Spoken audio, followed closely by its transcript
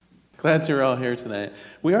Glad you're all here tonight.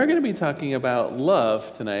 We are going to be talking about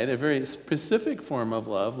love tonight, a very specific form of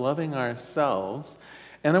love, loving ourselves.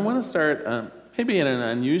 And I want to start maybe in an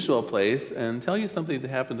unusual place and tell you something that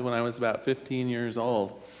happened when I was about 15 years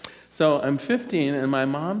old. So I'm 15, and my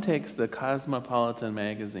mom takes the Cosmopolitan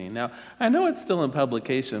magazine. Now, I know it's still in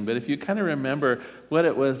publication, but if you kind of remember what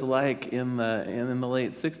it was like in the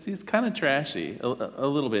late 60s, kind of trashy, a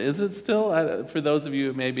little bit. Is it still, for those of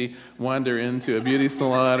you who maybe wander into a beauty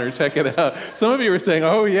salon or check it out? Some of you were saying,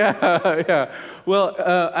 oh, yeah, yeah. Well,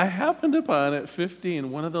 I happened upon at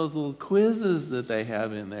 15 one of those little quizzes that they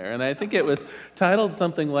have in there, and I think it was titled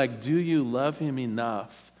something like, Do You Love Him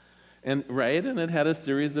Enough? And it had a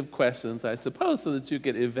series of questions, I suppose, so that you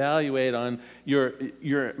could evaluate on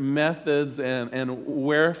your methods and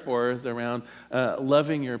wherefores around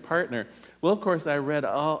loving your partner. Well, of course, I read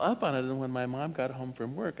all up on it, and when my mom got home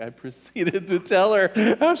from work, I proceeded to tell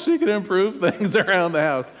her how she could improve things around the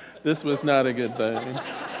house. This was not a good thing.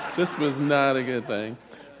 This was not a good thing.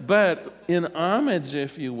 But in homage,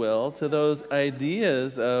 if you will, to those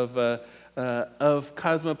ideas of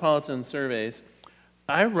cosmopolitan surveys,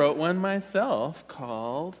 I wrote one myself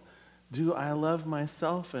called, Do I Love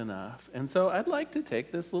Myself Enough? And so I'd like to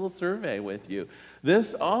take this little survey with you.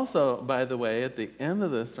 This also, by the way, at the end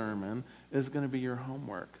of the sermon, is going to be your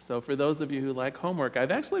homework. So for those of you who like homework,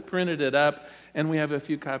 I've actually printed it up, and we have a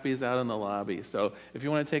few copies out in the lobby. So if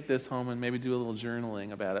you want to take this home and maybe do a little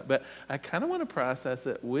journaling about it. But I kind of want to process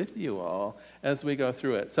it with you all as we go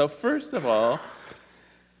through it. So first of all,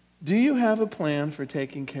 do you have a plan for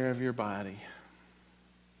taking care of your body?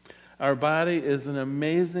 Our body is an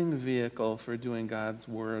amazing vehicle for doing God's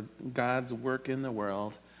work in the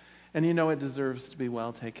world. And you know it deserves to be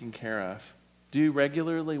well taken care of. Do you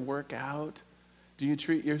regularly work out? Do you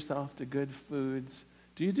treat yourself to good foods?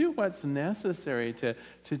 Do you do what's necessary to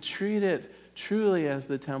treat it truly as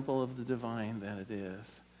the temple of the divine that it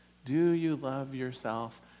is? Do you love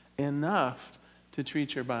yourself enough to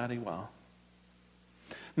treat your body well?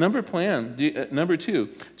 Number two,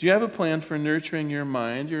 do you have a plan for nurturing your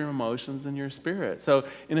mind, your emotions, and your spirit? So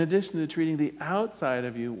in addition to treating the outside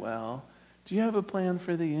of you well, do you have a plan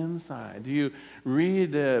for the inside? Do you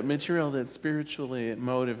read material that's spiritually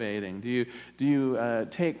motivating? Do you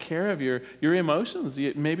take care of your emotions?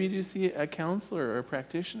 Maybe do you see a counselor or a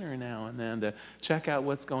practitioner now and then to check out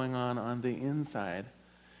what's going on the inside?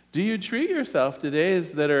 Do you treat yourself to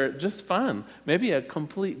days that are just fun? Maybe a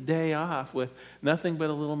complete day off with nothing but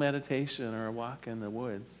a little meditation or a walk in the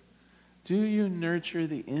woods. Do you nurture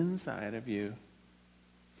the inside of you?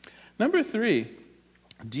 Number three,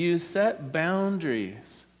 do you set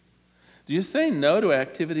boundaries? Do you say no to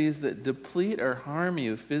activities that deplete or harm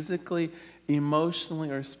you physically, emotionally,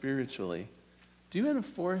 or spiritually? Do you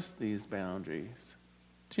enforce these boundaries?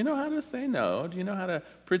 Do you know how to say no? Do you know how to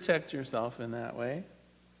protect yourself in that way?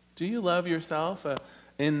 Do you love yourself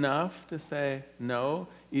enough to say no,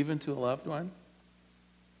 even to a loved one?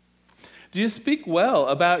 Do you speak well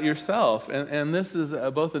about yourself? And this is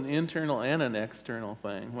both an internal and an external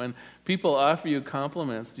thing. When people offer you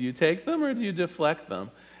compliments, do you take them or do you deflect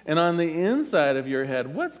them? And on the inside of your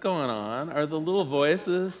head, what's going on? Are the little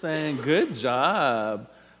voices saying, good job.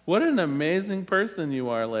 What an amazing person you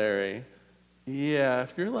are, Larry. Yeah,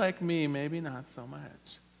 if you're like me, maybe not so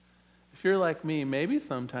much. If you're like me, maybe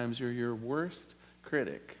sometimes you're your worst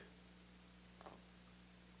critic.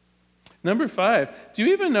 Number 5, do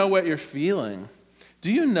you even know what you're feeling?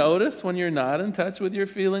 Do you notice when you're not in touch with your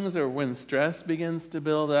feelings or when stress begins to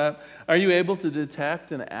build up? Are you able to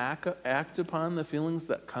detect and act upon the feelings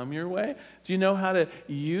that come your way? Do you know how to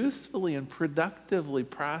usefully and productively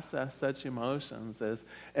process such emotions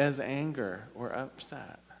as anger or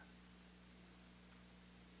upset?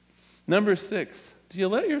 Number 6, do you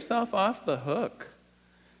let yourself off the hook?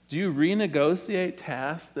 Do you renegotiate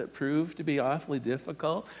tasks that prove to be awfully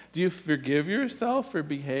difficult? Do you forgive yourself for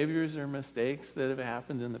behaviors or mistakes that have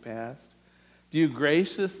happened in the past? Do you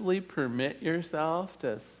graciously permit yourself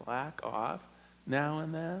to slack off now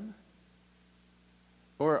and then?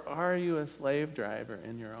 Or are you a slave driver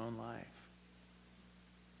in your own life?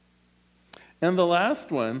 And the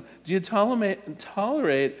last one, do you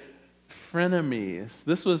tolerate frenemies?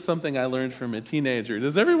 This was something I learned from a teenager.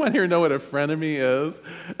 Does everyone here know what a frenemy is?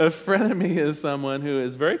 A frenemy is someone who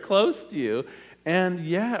is very close to you, and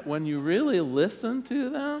yet when you really listen to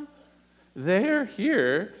them, they're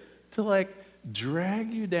here to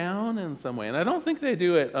drag you down in some way. And I don't think they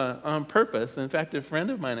do it on purpose. In fact, a friend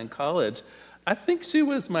of mine in college, I think she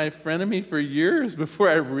was my frenemy for years before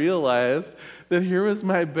I realized that here was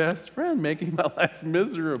my best friend making my life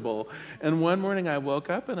miserable. And one morning I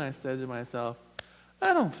woke up and I said to myself,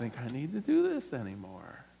 I don't think I need to do this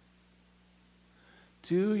anymore.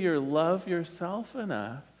 Do you love yourself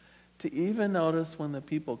enough to even notice when the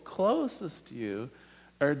people closest to you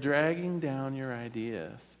are dragging down your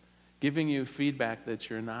ideas, giving you feedback that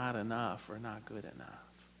you're not enough or not good enough?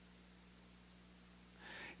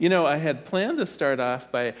 You know, I had planned to start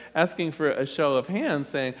off by asking for a show of hands,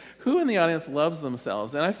 saying, who in the audience loves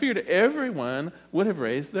themselves? And I figured everyone would have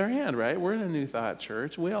raised their hand, right? We're in a New Thought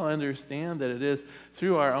church. We all understand that it is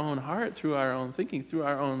through our own heart, through our own thinking, through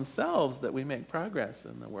our own selves that we make progress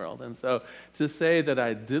in the world. And so to say that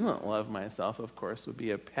I didn't love myself, of course, would be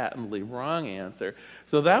a patently wrong answer.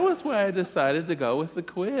 So that was why I decided to go with the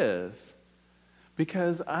quiz.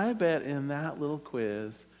 Because I bet in that little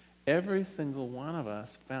quiz, every single one of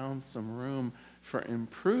us found some room for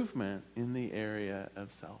improvement in the area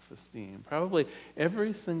of self-esteem. Probably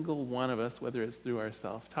every single one of us, whether it's through our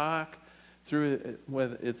self-talk, through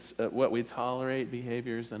whether it's what we tolerate,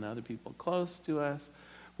 behaviors in other people close to us,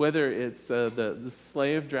 whether it's the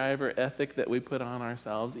slave driver ethic that we put on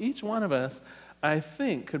ourselves, each one of us, I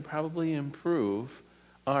think, could probably improve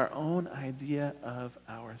our own idea of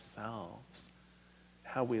ourselves,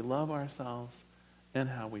 how we love ourselves, and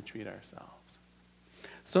how we treat ourselves.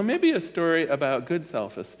 So maybe a story about good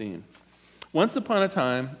self-esteem. Once upon a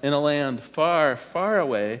time, in a land far, far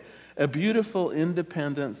away, a beautiful,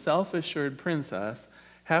 independent, self-assured princess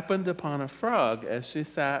happened upon a frog as she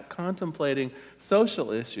sat contemplating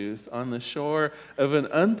social issues on the shore of an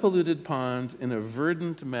unpolluted pond in a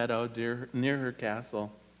verdant meadow near her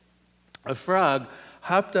castle. A frog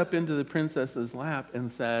hopped up into the princess's lap and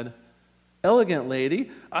said, "Elegant lady,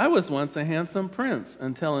 I was once a handsome prince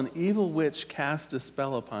until an evil witch cast a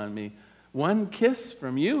spell upon me. One kiss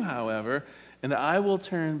from you, however, and I will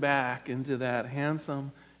turn back into that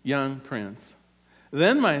handsome young prince.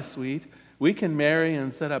 Then, my sweet, we can marry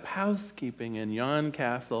and set up housekeeping in yon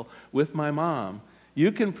castle with my mom.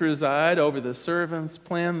 You can preside over the servants,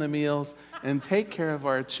 plan the meals, and take care of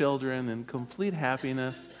our children in complete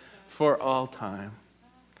happiness for all time."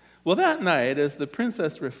 Well, that night, as the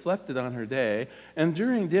princess reflected on her day, and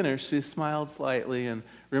during dinner she smiled slightly and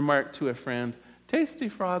remarked to a friend, "Tasty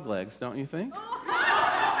frog legs, don't you think?"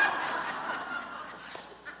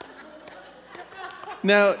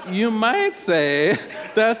 Now, you might say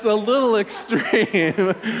that's a little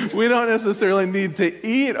extreme. We don't necessarily need to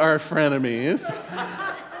eat our frenemies.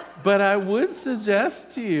 But I would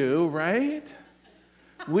suggest to you, right?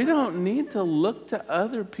 We don't need to look to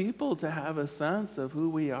other people to have a sense of who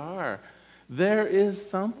we are. There is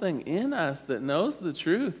something in us that knows the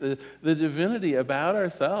truth, the divinity about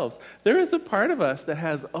ourselves. There is a part of us that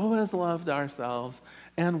has always loved ourselves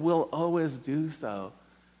and will always do so,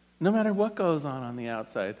 no matter what goes on the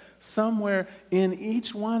outside. Somewhere in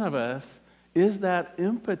each one of us is that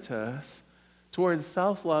impetus towards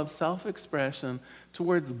self-love, self-expression,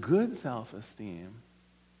 towards good self-esteem.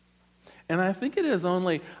 And I think it is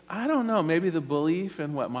only, I don't know, maybe the belief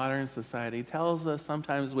in what modern society tells us.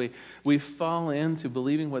 Sometimes we fall into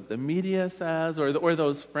believing what the media says, or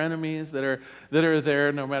those frenemies that are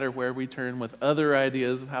there no matter where we turn with other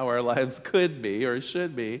ideas of how our lives could be or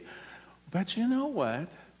should be. But you know what?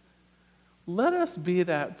 Let us be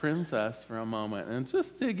that princess for a moment and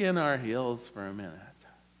just dig in our heels for a minute.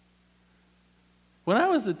 When I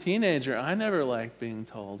was a teenager, I never liked being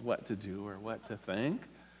told what to do or what to think.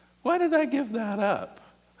 Why did I give that up?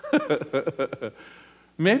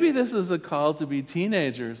 Maybe this is a call to be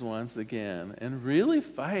teenagers once again and really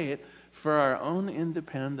fight for our own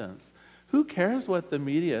independence. Who cares what the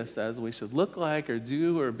media says we should look like or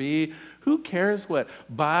do or be? Who cares what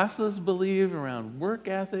bosses believe around work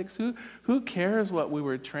ethics? Who cares what we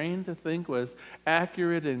were trained to think was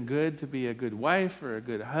accurate and good to be a good wife or a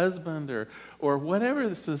good husband or whatever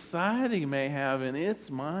the society may have in its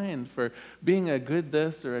mind for being a good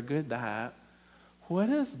this or a good that? What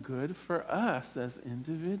is good for us as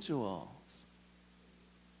individuals?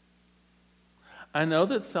 I know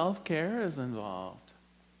that self-care is involved.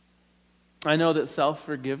 I know that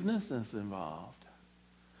self-forgiveness is involved.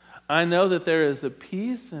 I know that there is a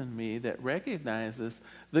peace in me that recognizes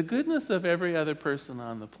the goodness of every other person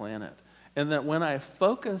on the planet, and that when I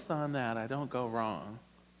focus on that, I don't go wrong.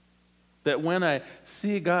 That when I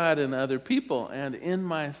see God in other people and in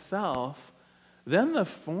myself, then the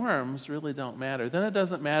forms really don't matter. Then it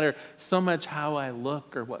doesn't matter so much how I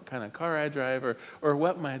look or what kind of car I drive or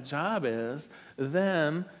what my job is.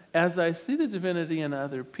 Then as I see the divinity in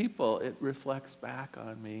other people, it reflects back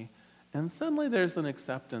on me. And suddenly there's an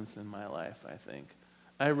acceptance in my life, I think.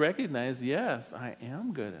 I recognize, yes, I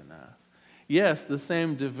am good enough. yes, the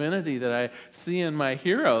same divinity that I see in my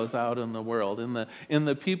heroes out in the world, in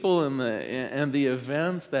the people and the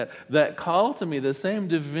events that call to me, the same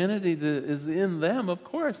divinity that is in them, of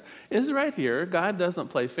course, is right here. God doesn't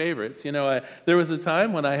play favorites. There was a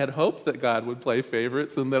time when I had hoped that God would play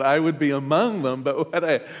favorites and that I would be among them, but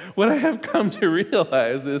what I have come to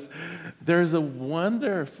realize is there's a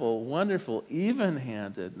wonderful, wonderful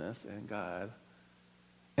even-handedness in God.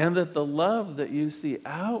 And that the love that you see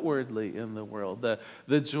outwardly in the world,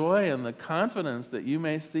 the joy and the confidence that you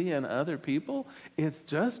may see in other people, it's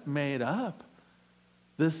just made up.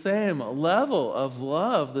 The same level of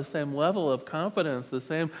love, the same level of confidence, the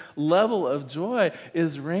same level of joy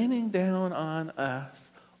is raining down on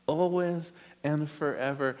us always and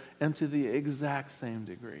forever and to the exact same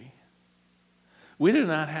degree. We do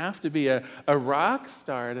not have to be a rock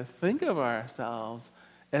star to think of ourselves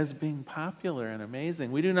as being popular and amazing.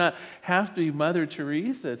 We do not have to be Mother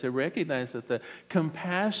Teresa to recognize that the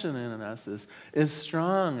compassion in us is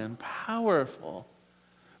strong and powerful.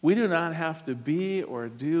 We do not have to be or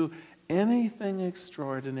do anything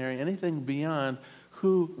extraordinary, anything beyond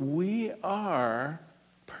who we are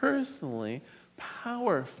personally,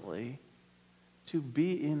 powerfully, to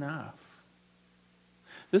be enough.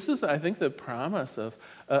 This is, I think, the promise of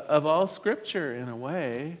all Scripture, in a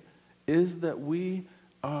way, is that we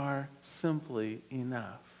are simply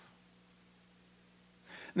enough.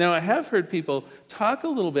 Now, I have heard people talk a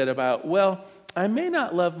little bit about, well, I may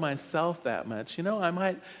not love myself that much. I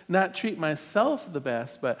might not treat myself the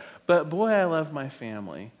best, but boy, I love my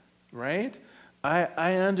family, right?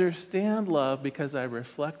 I understand love because I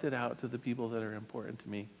reflect it out to the people that are important to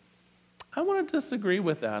me. I want to disagree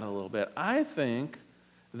with that a little bit. I think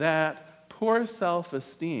that poor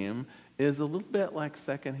self-esteem is a little bit like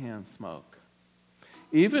secondhand smoke.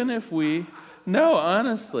 Even if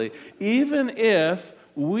honestly, even if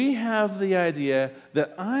we have the idea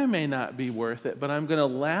that I may not be worth it, but I'm going to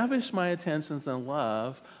lavish my attentions and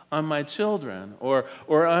love on my children or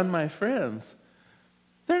on my friends,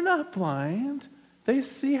 they're not blind. They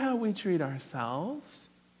see how we treat ourselves.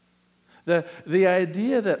 The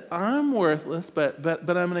idea that I'm worthless, but I'm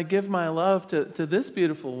going to give my love to this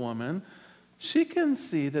beautiful woman, she can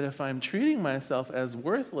see that if I'm treating myself as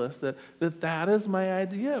worthless, that is my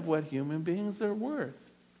idea of what human beings are worth.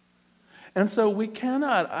 And so we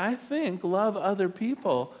cannot, I think, love other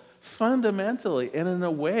people fundamentally and in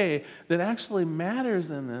a way that actually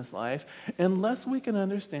matters in this life unless we can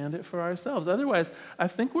understand it for ourselves. Otherwise, I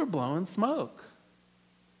think we're blowing smoke.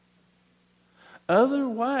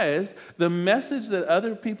 Otherwise, the message that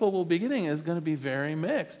other people will be getting is going to be very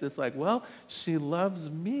mixed. It's like, well, she loves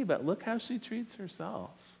me, but look how she treats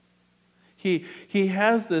herself. He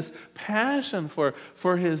has this passion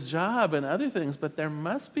for his job and other things, but there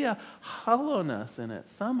must be a hollowness in it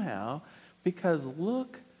somehow, because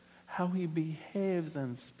look how he behaves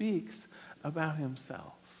and speaks about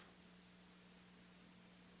himself.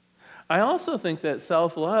 I also think that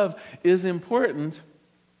self-love is important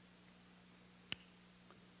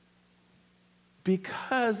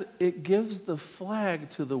because it gives the flag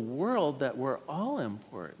to the world that we're all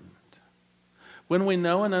important. When we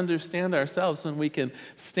know and understand ourselves, when we can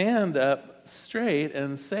stand up straight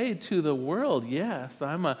and say to the world, yes,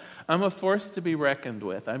 I'm a force to be reckoned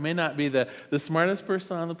with. I may not be the smartest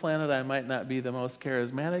person on the planet. I might not be the most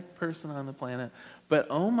charismatic person on the planet. But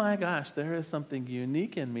oh my gosh, there is something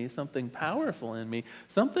unique in me, something powerful in me,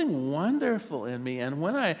 something wonderful in me. And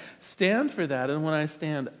when I stand for that and when I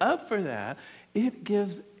stand up for that, it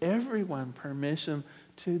gives everyone permission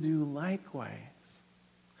to do likewise.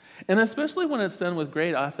 And especially when it's done with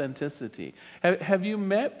great authenticity. Have you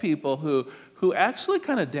met people who actually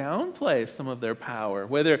kind of downplay some of their power,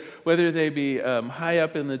 whether they be high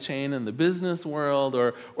up in the chain in the business world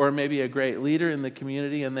or maybe a great leader in the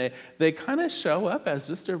community, and they kind of show up as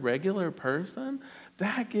just a regular person?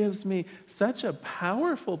 That gives me such a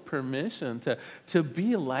powerful permission to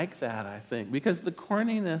be like that, I think, because the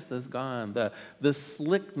corniness is gone. The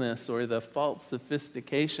slickness or the false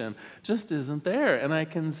sophistication just isn't there. And I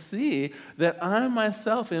can see that I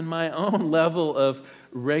myself, in my own level of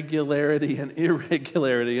regularity and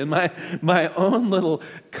irregularity, in my own little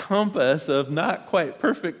compass of not quite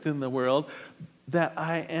perfect in the world, that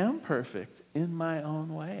I am perfect in my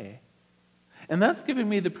own way. And that's giving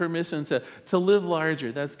me the permission to live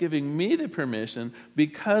larger. That's giving me the permission,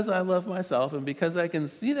 because I love myself and because I can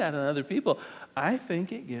see that in other people, I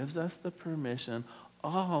think it gives us the permission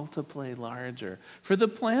all to play larger, for the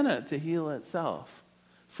planet to heal itself,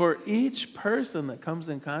 for each person that comes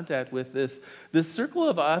in contact with this circle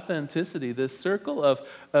of authenticity, this circle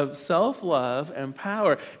of self-love and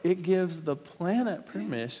power. It gives the planet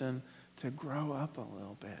permission to grow up a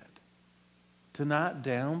little bit, to not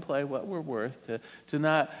downplay what we're worth, to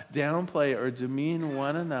not downplay or demean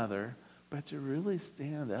one another, but to really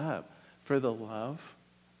stand up for the love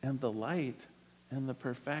and the light and the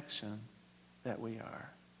perfection that we are.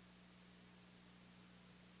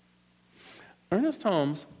 Ernest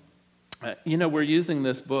Holmes, we're using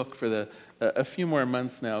this book for a few more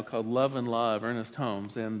months now called Love and Law of Ernest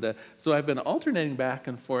Holmes. And so I've been alternating back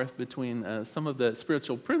and forth between some of the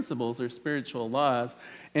spiritual principles or spiritual laws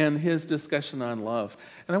and his discussion on love.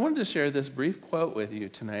 And I wanted to share this brief quote with you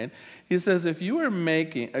tonight. He says, if you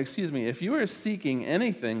are seeking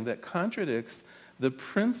anything that contradicts the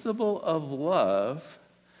principle of love,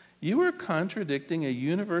 you are contradicting a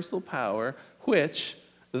universal power which,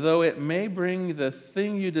 though it may bring the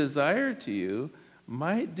thing you desire to you,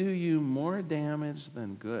 might do you more damage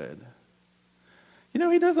than good.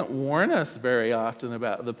 He doesn't warn us very often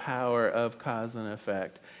about the power of cause and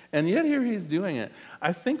effect. And yet here he's doing it.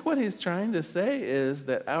 I think what he's trying to say is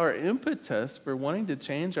that our impetus for wanting to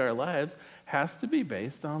change our lives has to be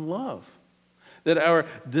based on love. That our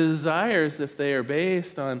desires, if they are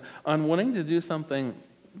based on wanting to do something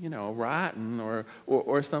rotten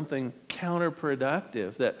or something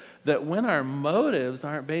counterproductive, that when our motives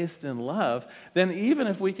aren't based in love, then even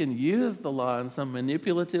if we can use the law in some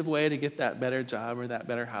manipulative way to get that better job or that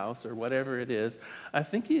better house or whatever it is, I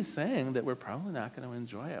think he's saying that we're probably not going to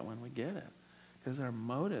enjoy it when we get it because our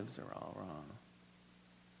motives are all wrong.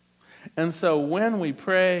 And so when we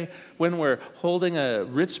pray, when we're holding a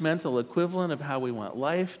rich mental equivalent of how we want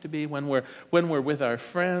life to be, when we're with our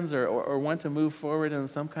friends or want to move forward in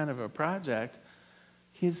some kind of a project,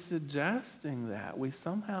 he's suggesting that we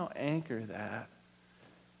somehow anchor that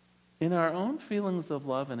in our own feelings of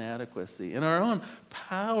love and adequacy, in our own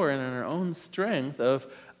power and in our own strength of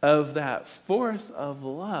that force of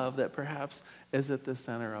love that perhaps is at the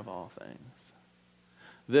center of all things.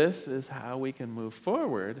 This is how we can move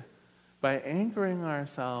forward by anchoring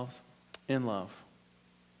ourselves in love.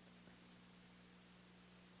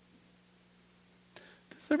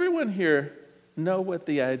 Does everyone here know what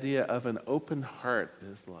the idea of an open heart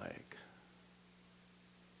is like?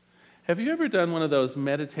 Have you ever done one of those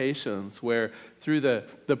meditations where through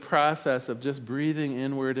the process of just breathing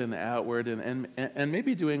inward and outward and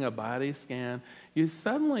maybe doing a body scan, you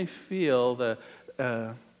suddenly feel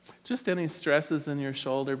just any stresses in your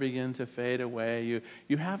shoulder begin to fade away.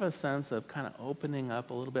 You have a sense of kind of opening up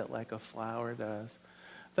a little bit like a flower does.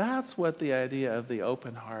 That's what the idea of the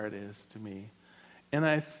open heart is to me. And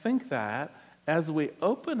I think that as we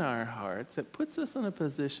open our hearts, it puts us in a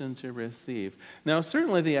position to receive. Now,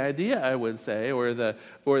 certainly the idea, I would say, or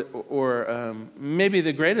maybe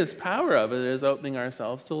the greatest power of it is opening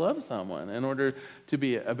ourselves to love someone in order to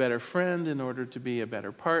be a better friend, in order to be a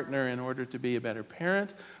better partner, in order to be a better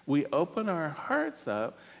parent. We open our hearts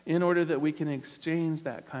up in order that we can exchange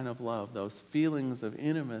that kind of love, those feelings of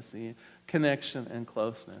intimacy, connection, and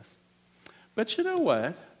closeness. But you know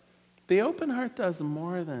what? The open heart does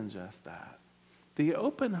more than just that. The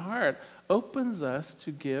open heart opens us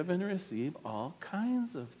to give and receive all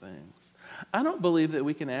kinds of things. I don't believe that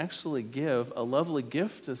we can actually give a lovely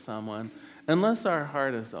gift to someone unless our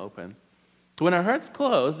heart is open. When our heart's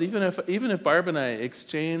closed, even if Barb and I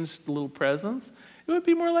exchanged little presents, it would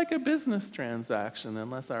be more like a business transaction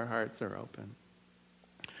unless our hearts are open.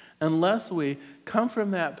 Unless we come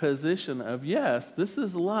from that position of, yes, this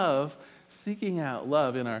is love, seeking out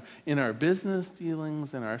love in our business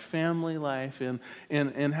dealings, in our family life,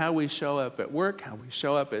 in how we show up at work, how we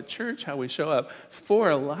show up at church, how we show up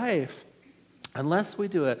for life. Unless we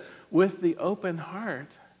do it with the open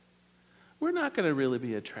heart, we're not going to really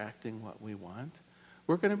be attracting what we want.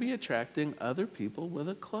 We're going to be attracting other people with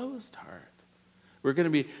a closed heart. We're going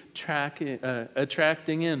to be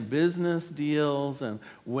attracting in business deals and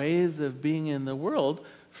ways of being in the world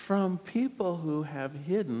from people who have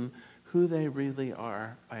hidden who they really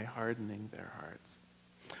are by hardening their hearts.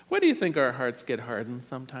 Why do you think our hearts get hardened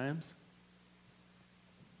sometimes?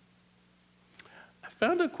 I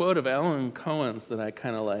found a quote of Alan Cohen's that I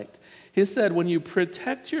kind of liked. He said, when you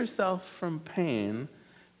protect yourself from pain,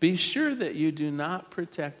 be sure that you do not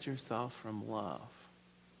protect yourself from love.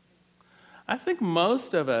 I think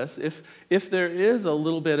most of us, if there is a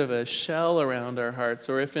little bit of a shell around our hearts,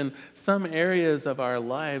 or if in some areas of our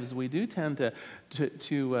lives we do tend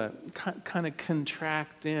to kind of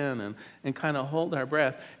contract in and kind of hold our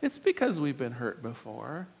breath, it's because we've been hurt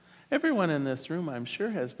before. Everyone in this room, I'm sure,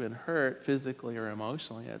 has been hurt physically or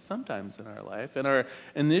emotionally at some times in our life. And our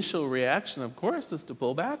initial reaction, of course, is to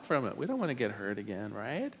pull back from it. We don't want to get hurt again,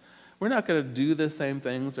 right? We're not going to do the same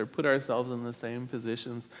things or put ourselves in the same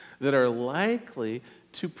positions that are likely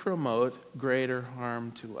to promote greater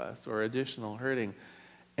harm to us or additional hurting.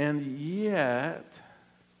 And yet,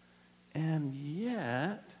 how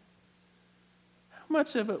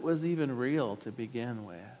much of it was even real to begin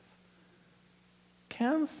with?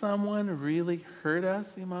 Can someone really hurt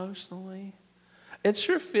us emotionally? It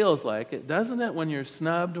sure feels like it, doesn't it, when you're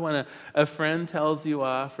snubbed, when a friend tells you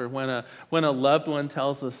off, or when a loved one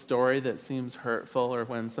tells a story that seems hurtful, or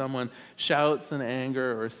when someone shouts in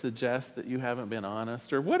anger or suggests that you haven't been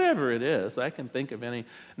honest, or whatever it is. I can think of any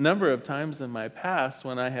number of times in my past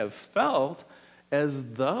when I have felt as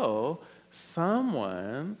though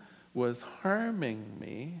someone was harming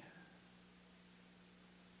me.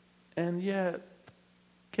 And yet,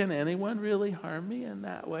 can anyone really harm me in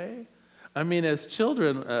that way? I mean, as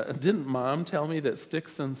children, didn't Mom tell me that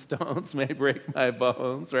sticks and stones may break my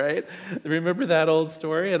bones, right? Remember that old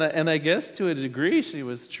story? And I guess to a degree she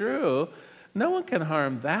was true. No one can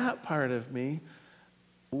harm that part of me.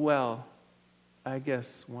 Well, I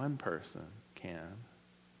guess one person can.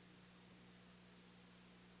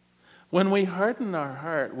 When we harden our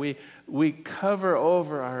heart, we cover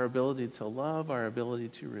over our ability to love, our ability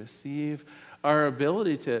to receive, our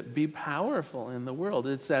ability to be powerful in the world.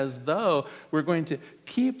 It's as though we're going to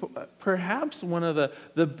keep perhaps one of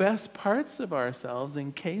the best parts of ourselves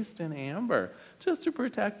encased in amber, just to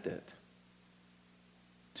protect it.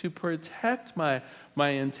 To protect my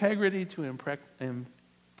integrity,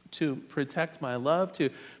 to protect my love, to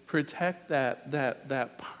protect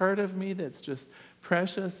that part of me that's just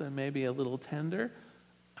precious and maybe a little tender.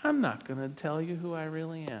 I'm not going to tell you who I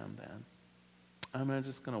really am then. I'm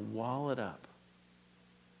just going to wall it up.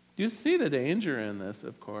 You see the danger in this,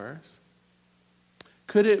 of course.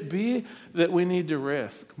 Could it be that we need to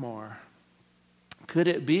risk more? Could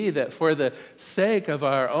it be that for the sake of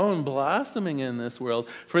our own blossoming in this world,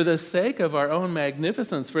 for the sake of our own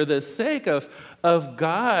magnificence, for the sake of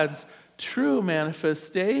God's true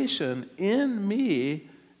manifestation in me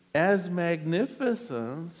as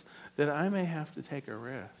magnificence, that I may have to take a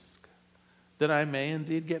risk, that I may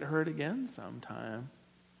indeed get hurt again sometime?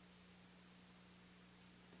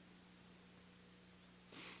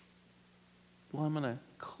 Well, I'm going to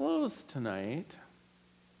close tonight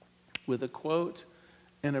with a quote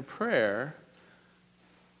and a prayer,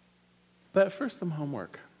 but first some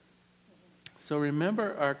homework. So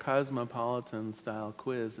remember our Cosmopolitan-style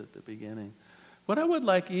quiz at the beginning. What I would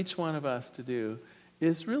like each one of us to do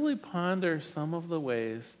is really ponder some of the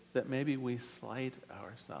ways that maybe we slight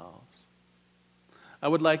ourselves. I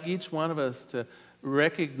would like each one of us to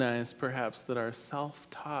recognize perhaps that our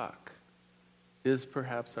self-talk is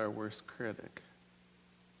perhaps our worst critic.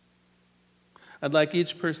 I'd like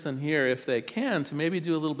each person here, if they can, to maybe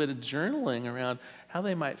do a little bit of journaling around how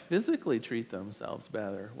they might physically treat themselves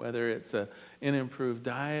better, whether it's an improved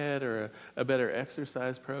diet or a better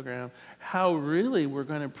exercise program, how really we're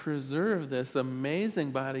going to preserve this amazing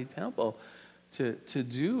body temple to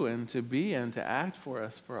do and to be and to act for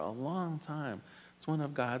us for a long time. It's one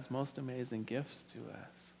of God's most amazing gifts to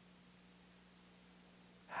us.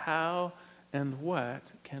 How and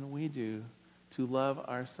what can we do to love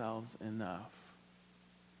ourselves enough?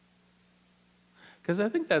 Because I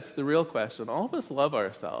think that's the real question. All of us love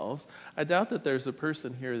ourselves. I doubt that there's a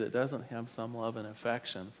person here that doesn't have some love and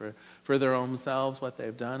affection for their own selves, what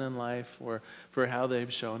they've done in life, for how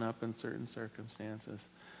they've shown up in certain circumstances.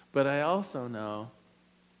 But I also know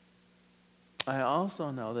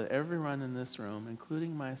that everyone in this room,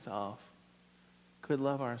 including myself, could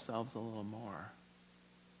love ourselves a little more,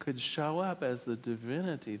 could show up as the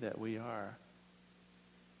divinity that we are.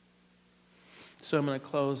 So I'm going to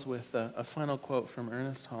close with a final quote from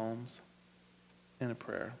Ernest Holmes and a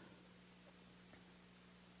prayer.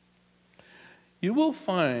 You will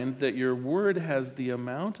find that your word has the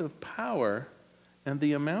amount of power and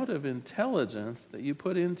the amount of intelligence that you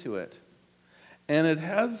put into it. And it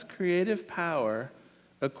has creative power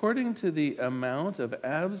according to the amount of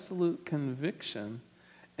absolute conviction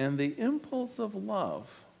and the impulse of love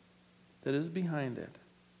that is behind it.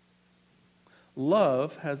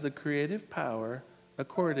 Love has a creative power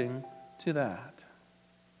according to that.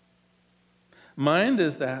 Mind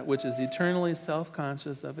is that which is eternally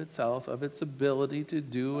self-conscious of itself, of its ability to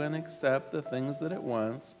do and accept the things that it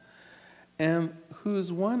wants, and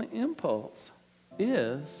whose one impulse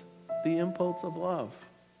is the impulse of love.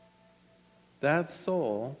 That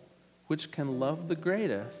soul, which can love the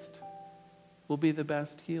greatest, will be the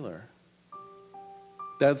best healer.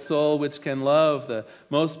 That soul which can love the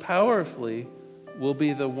most powerfully will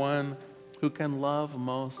be the one who can love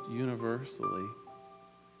most universally.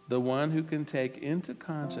 the one who can take into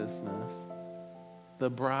consciousness the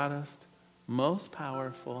broadest, most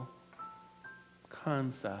powerful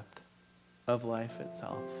concept of life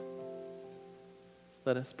itself.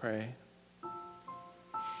 Let us pray.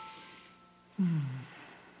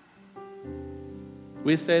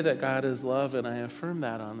 We say that God is love, and I affirm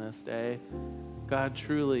that on this day. God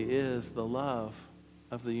truly is the love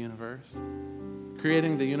of the universe,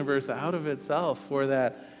 creating the universe out of itself for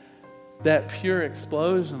that pure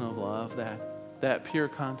explosion of love, that pure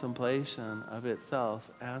contemplation of itself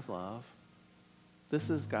as love. This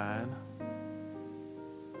is God.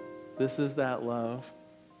 This is that love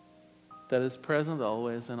that is present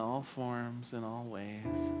always in all forms, in all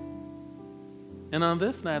ways. And on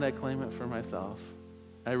this night, I claim it for myself.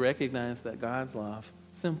 I recognize that God's love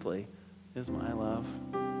simply is my love.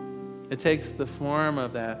 It takes the form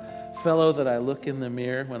of that fellow that I look in the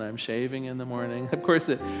mirror when I'm shaving in the morning. Of course,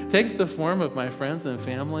 it takes the form of my friends and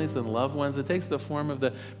families and loved ones. It takes the form of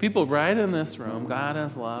the people right in this room. God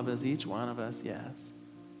has love as each one of us, yes.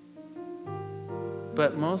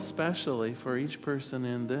 But most especially for each person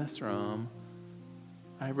in this room,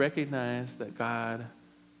 I recognize that God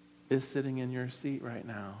is sitting in your seat right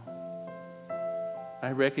now.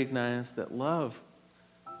 I recognize that love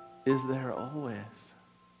is there always.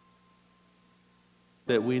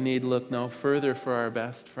 That we need look no further for our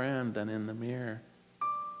best friend than in the mirror.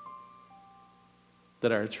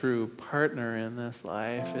 That our true partner in this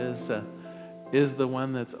life is the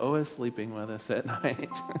one that's always sleeping with us at night,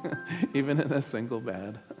 even in a single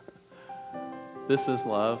bed. This is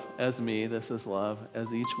love as me. This is love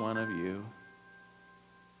as each one of you.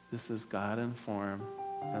 This is God in form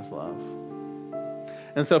as love.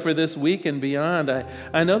 And so for this week and beyond,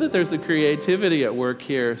 I know that there's a creativity at work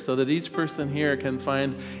here so that each person here can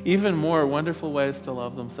find even more wonderful ways to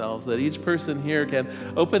love themselves, that each person here can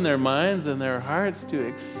open their minds and their hearts to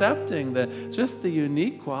accepting just the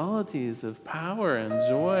unique qualities of power and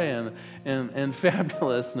joy and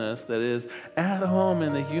fabulousness that is at home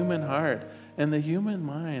in the human heart and the human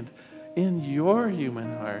mind, in your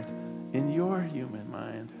human heart, in your human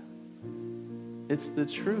mind. It's the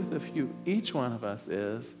truth of who each one of us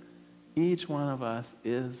is. Each one of us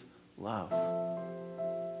is love.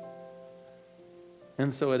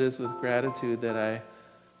 And so it is with gratitude that I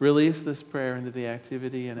release this prayer into the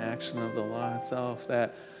activity and action of the law itself,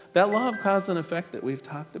 that law of cause and effect that we've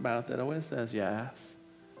talked about, that always says yes,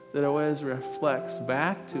 that always reflects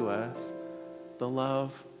back to us the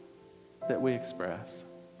love that we express.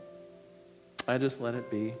 I just let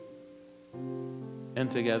it be.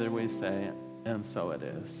 And together we say it. And so it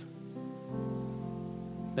is.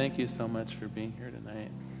 Thank you so much for being here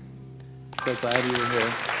tonight. So glad you were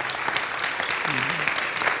here.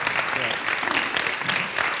 Yeah.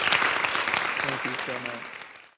 Thank you so much.